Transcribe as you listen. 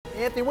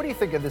Anthony, what do you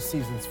think of this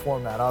season's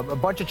format? A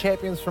bunch of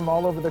champions from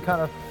all over the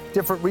kind of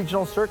different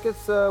regional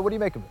circuits. What do you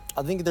make of it?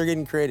 I think they're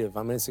getting creative.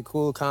 I mean, it's a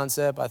cool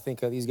concept. I think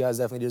these guys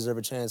definitely deserve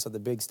a chance on the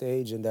big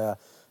stage. And, I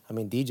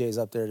mean, DJ's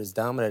up there just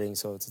dominating,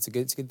 so it's a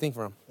good thing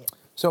for him. Yeah.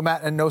 So,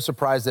 Matt, and no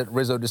surprise that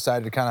Rizzo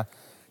decided to kind of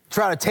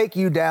try to take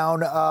you down.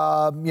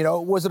 You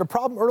know, was it a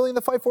problem early in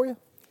the fight for you?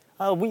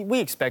 We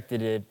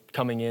expected it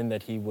coming in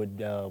that he would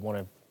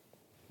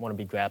want to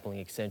be grappling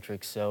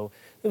eccentric, so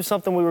it was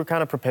something we were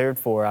kind of prepared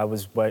for. I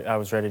was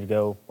ready to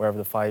go wherever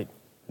the fight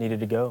needed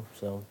to go,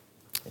 so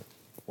it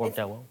worked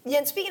out well. Yeah,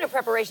 and speaking of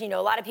preparation, you know,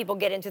 a lot of people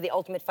get into the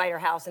Ultimate Fighter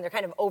house and they're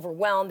kind of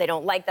overwhelmed. They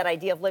don't like that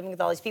idea of living with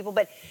all these people,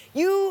 but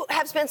you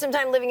have spent some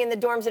time living in the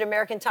dorms at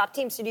American Top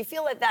Team, so do you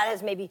feel that that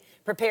has maybe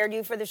prepared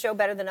you for the show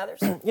better than others?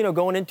 You know,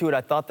 going into it,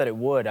 I thought that it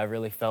would. I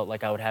really felt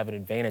like I would have an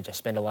advantage. I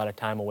spend a lot of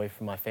time away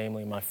from my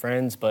family and my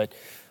friends, but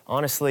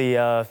honestly,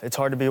 it's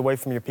hard to be away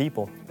from your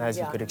people, as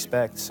you could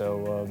expect.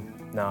 So,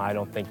 no, I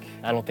don't think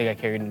I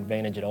carried an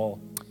advantage at all.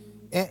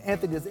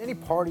 Anthony, does any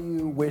part of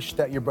you wish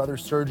that your brother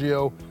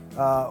Sergio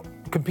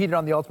competed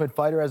on the Ultimate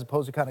Fighter as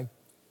opposed to kind of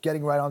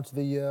getting right onto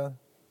the UFC?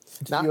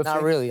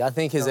 Not really. I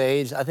think his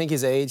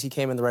age, he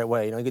came in the right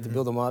way. You know, you get to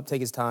build him up,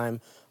 take his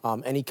time.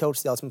 And he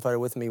coached the Ultimate Fighter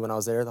with me when I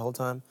was there the whole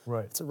time.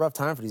 Right. It's a rough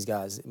time for these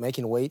guys.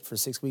 Making weight for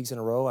 6 weeks in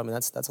a row, I mean,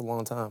 that's a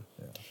long time.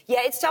 Yeah,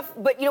 it's tough,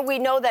 but, you know, we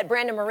know that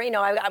Brandon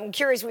Moreno, I'm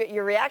curious what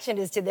your reaction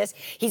is to this.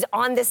 He's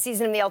on this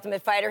season of the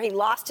Ultimate Fighter. He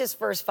lost his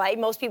first fight.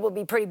 Most people would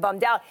be pretty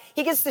bummed out.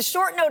 He gets the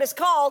short notice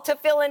call to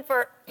fill in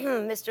for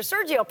Mr.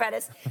 Sergio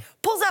Pettis.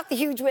 Pulls out the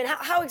huge win.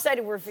 How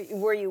excited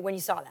were you when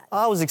you saw that?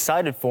 I was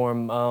excited for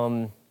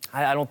him.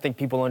 I don't think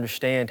people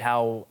understand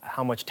how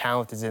much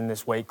talent is in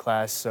this weight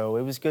class, so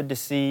it was good to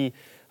see.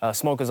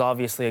 Smoke is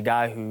obviously a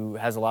guy who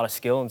has a lot of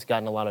skill and has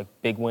gotten a lot of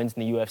big wins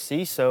in the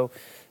UFC, so,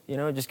 you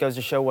know, it just goes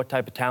to show what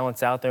type of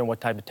talent's out there and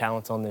what type of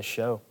talent's on this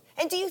show.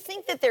 And do you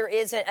think that there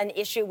is an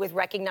issue with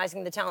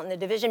recognizing the talent in the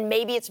division?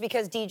 Maybe it's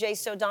because DJ's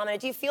so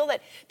dominant. Do you feel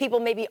that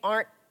people maybe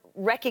aren't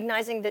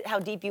recognizing how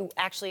deep you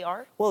actually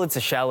are? Well, it's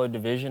a shallow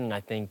division, and I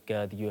think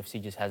the UFC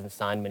just hasn't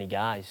signed many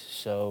guys.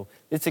 So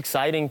it's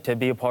exciting to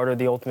be a part of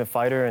the Ultimate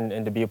Fighter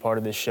and to be a part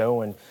of this show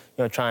and,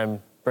 you know, try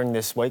and bring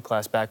this weight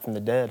class back from the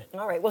dead.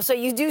 All right, well, so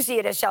you do see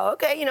it as shallow.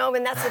 Okay, you know,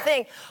 and that's the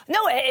thing.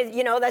 No,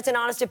 you know, that's an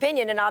honest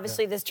opinion, and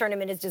obviously this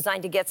tournament is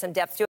designed to get some depth to it.